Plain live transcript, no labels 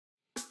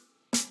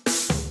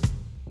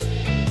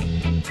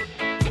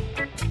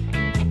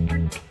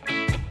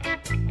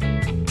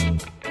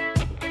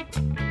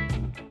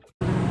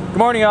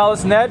morning, y'all.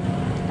 It's Ned.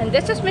 And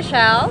this is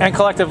Michelle. And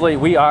collectively,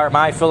 we are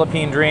My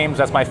Philippine Dreams.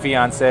 That's my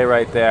fiance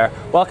right there.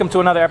 Welcome to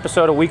another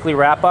episode of Weekly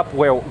Wrap-Up,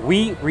 where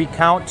we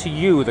recount to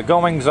you the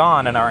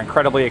goings-on in our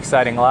incredibly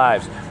exciting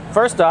lives.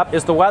 First up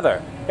is the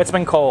weather. It's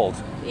been cold.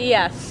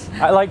 Yes.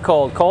 I like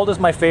cold. Cold is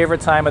my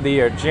favorite time of the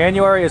year.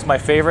 January is my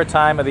favorite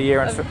time of the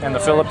year in the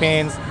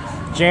Philippines.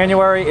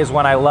 January is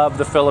when I love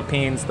the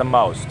Philippines the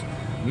most.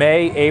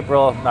 May,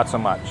 April, not so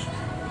much.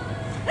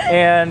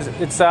 And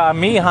it's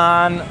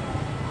Mihan,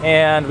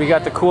 and we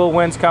got the cool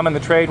winds coming. The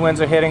trade winds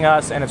are hitting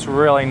us, and it's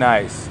really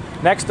nice.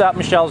 Next up,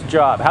 Michelle's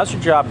job. How's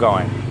your job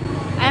going?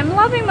 I'm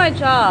loving my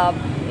job.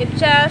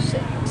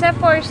 Except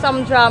for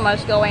some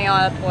dramas going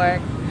on at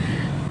work.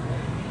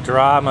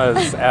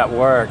 Dramas at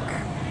work.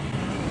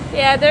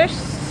 Yeah, there's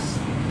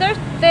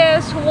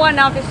this one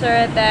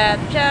officer that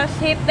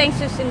he thinks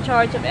he's in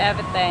charge of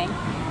everything,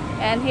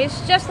 and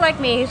he's just like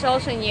me. He's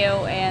also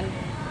new, and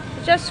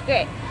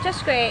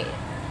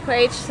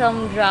creates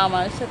some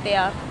dramas at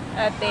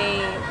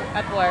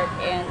work,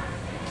 and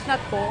it's not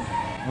cool.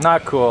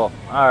 Not cool.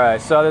 All right.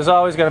 So there's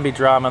always going to be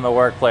drama in the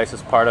workplace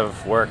as part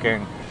of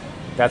working.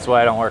 That's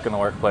why I don't work in the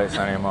workplace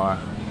anymore.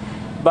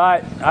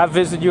 But I've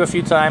visited you a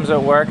few times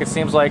at work. It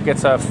seems like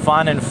it's a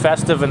fun and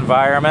festive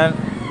environment.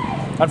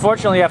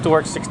 Unfortunately, you have to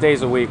work 6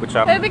 days a week, which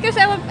because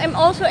I'm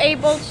also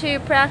able to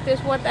practice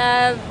what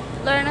I've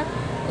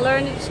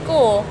learned in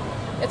school.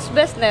 It's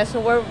business,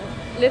 so we're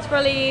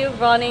literally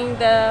running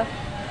the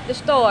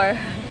store.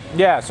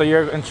 Yeah, so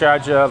you're in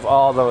charge of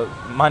all the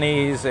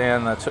monies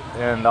and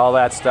all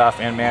that stuff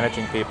and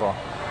managing people.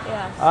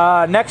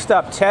 Yes. Next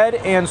up, Ted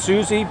and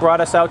Susie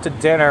brought us out to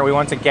dinner. We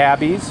went to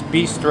Gabby's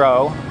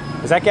Bistro.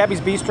 Is that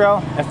Gabby's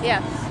Bistro?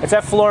 Yes. It's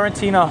at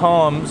Florentina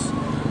Homes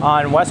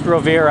on West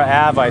Riviera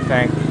Ave, I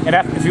think. And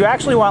if you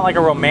actually want like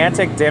a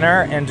romantic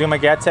dinner in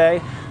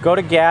Dumaguete, go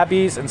to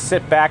Gabby's and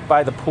sit back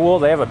by the pool.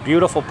 They have a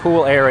beautiful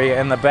pool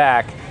area in the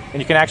back,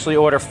 and you can actually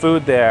order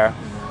food there.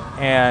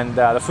 And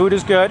the food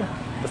is good.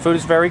 The food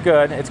is very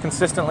good. It's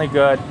consistently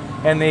good.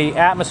 And the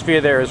atmosphere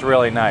there is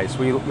really nice.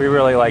 We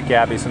really like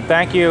Gabby's. And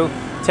thank you,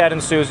 Ted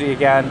and Susie,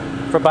 again,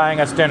 for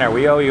buying us dinner.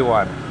 We owe you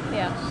one.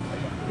 Yes.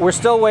 We're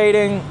still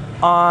waiting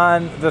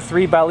on the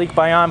 3 Balik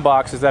Bayan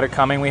boxes that are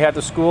coming. We had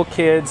the school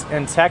kids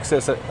in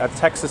Texas, a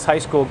Texas high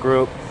school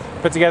group,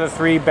 put together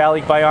 3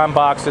 Balik Bayan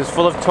boxes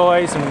full of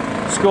toys and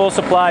school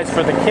supplies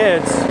for the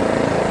kids.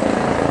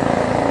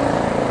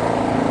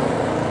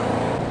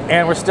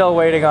 And we're still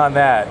waiting on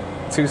that,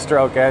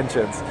 2-stroke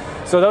engines.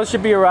 So those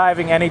should be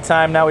arriving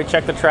anytime now. We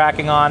checked the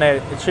tracking on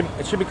it.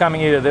 It should be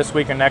coming either this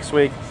week or next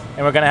week.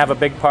 And we're going to have a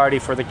big party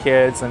for the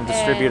kids and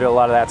distribute a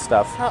lot of that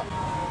stuff.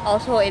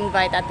 Also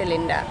invite Ate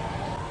Linda.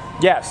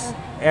 Yes,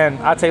 and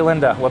Ate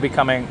Linda will be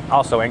coming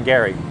also, and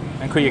Gary,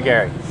 and Kuya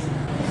Gary.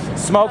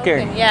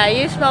 Smoking. Yeah,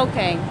 you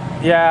smoking.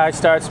 Yeah, I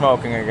started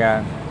smoking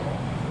again.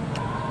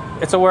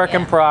 It's a work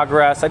in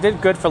progress. I did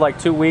good for like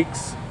 2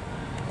 weeks,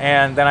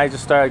 and then I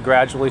just started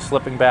gradually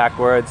slipping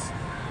backwards.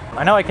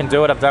 I know I can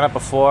do it. I've done it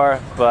before,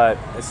 but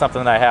it's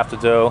something that I have to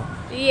do.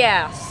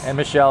 Yes. And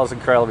Michelle is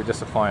incredibly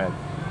disappointed.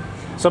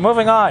 So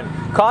moving on,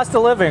 cost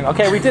of living.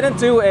 Okay, we didn't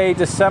do a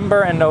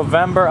December and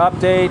November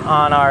update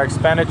on our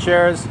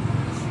expenditures.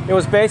 It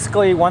was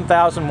basically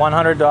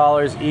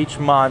 $1,100 each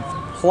month,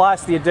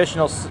 plus the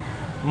additional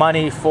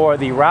money for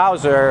the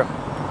rouser,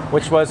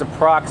 which was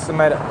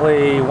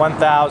approximately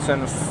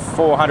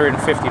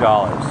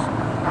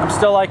 $1,450. I'm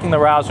still liking the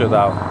rouser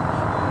though,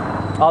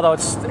 although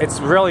it's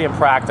really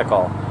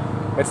impractical.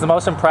 It's the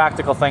most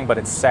impractical thing, but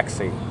it's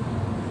sexy.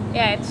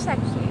 Yeah, it's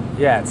sexy.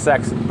 Yeah, it's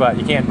sexy, but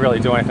you can't really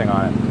do anything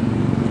on it.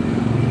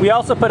 We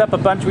also put up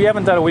we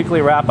haven't done a weekly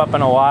wrap-up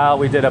in a while.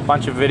 We did a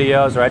bunch of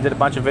videos, or I did a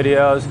bunch of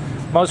videos.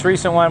 Most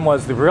recent one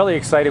was the really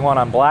exciting one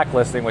on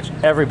blacklisting, which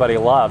everybody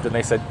loved, and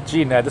they said,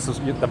 gee, Ned, this is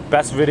the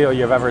best video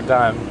you've ever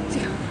done.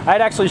 I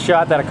had actually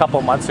shot that a couple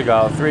months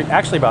ago,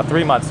 about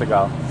 3 months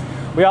ago.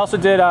 We also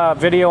did a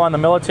video on the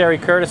military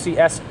courtesy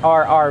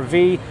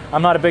SRRV.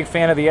 I'm not a big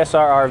fan of the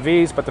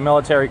SRRVs, but the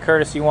military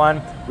courtesy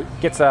one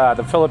gets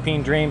the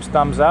Philippine Dreams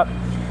thumbs up.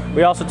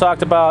 We also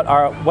talked about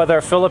whether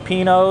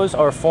Filipinos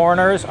or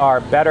foreigners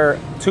are better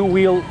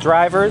two-wheel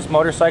drivers,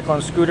 motorcycle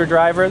and scooter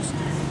drivers.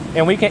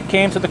 And we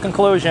came to the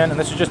conclusion, and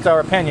this is just our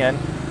opinion,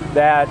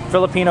 that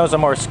Filipinos are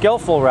more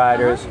skillful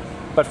riders,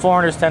 but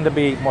foreigners tend to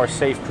be more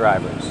safe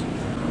drivers.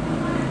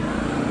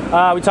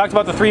 We talked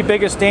about the 3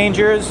 biggest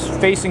dangers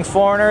facing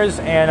foreigners,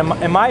 and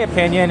in my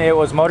opinion, it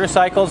was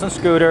motorcycles and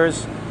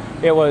scooters,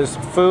 it was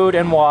food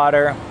and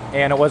water,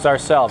 and it was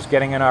ourselves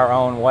getting in our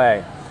own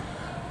way.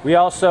 We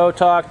also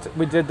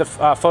we did the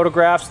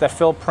photographs that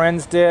Phil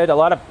Prinz did. A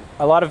lot of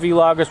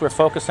vloggers were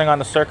focusing on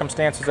the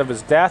circumstances of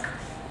his death,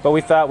 but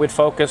we thought we'd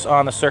focus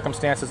on the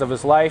circumstances of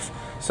his life,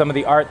 some of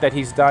the art that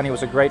he's done. He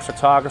was a great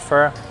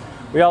photographer.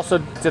 We also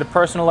did a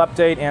personal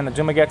update in the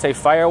Dumaguete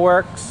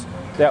fireworks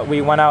that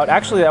we went out.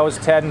 Actually, that was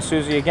Ted and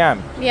Susie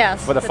again.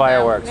 Yes. For the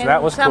fireworks. And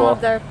that was cool. Some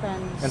of their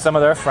friends. And some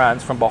of their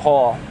friends from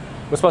Bohol.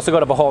 We're supposed to go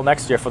to Bohol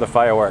next year for the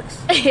fireworks.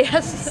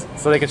 Yes.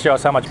 So they can show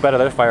us how much better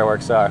their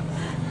fireworks are.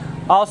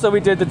 Also, we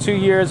did the 2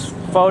 years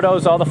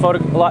photos, some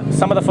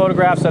of the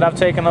photographs that I've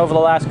taken over the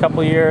last couple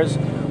of years,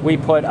 we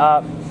put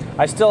up.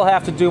 I still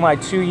have to do my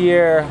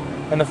 2-year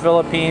in the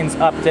Philippines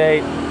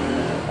update.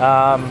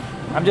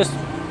 I'm just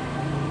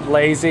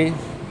lazy.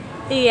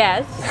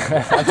 Yes.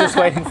 I'm just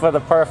waiting for the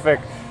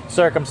perfect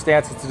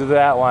circumstances to do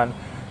that one.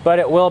 But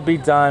it will be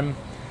done.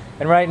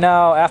 And right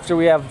now, after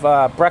we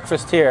have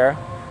breakfast here,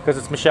 because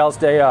it's Michelle's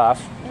day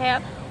off,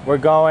 Yep. we're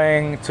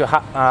going to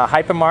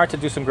Hypermart to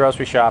do some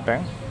grocery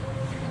shopping.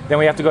 Then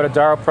we have to go to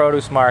Darrow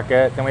Produce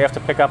Market. Then we have to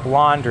pick up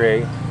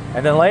laundry.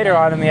 And then later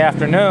on in the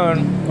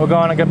afternoon, we're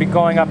going to be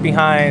going up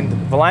behind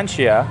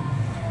Valencia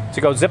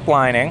to go zip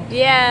lining.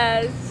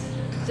 Yes.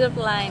 Zip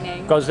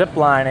lining. Go zip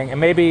lining and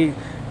maybe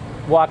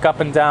walk up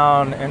and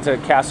down into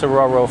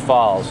Casaroro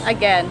Falls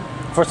Again.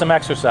 for some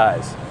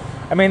exercise.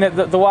 I mean,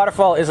 the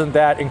waterfall isn't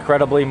that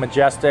incredibly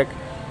majestic,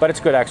 but it's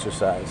good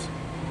exercise.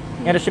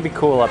 And it should be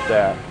cool up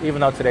there,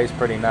 even though today's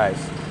pretty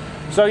nice.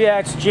 So yeah,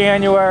 it's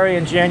January,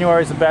 and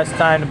January is the best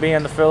time to be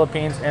in the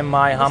Philippines, in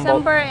my humble...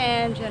 December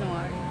and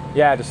January.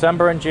 Yeah,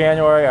 December and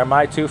January are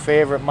my 2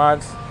 favorite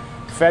months.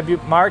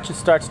 March, it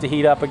starts to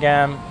heat up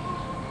again,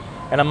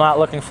 and I'm not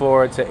looking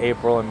forward to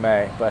April and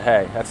May, but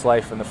hey, that's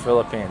life in the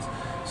Philippines.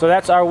 So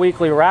that's our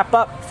weekly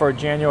wrap-up for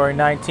January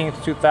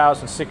 19th,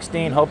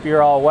 2016. Hope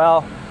you're all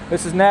well.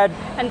 This is Ned.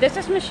 And this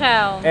is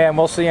Michelle. And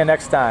we'll see you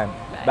next time.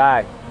 Bye.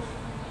 Bye.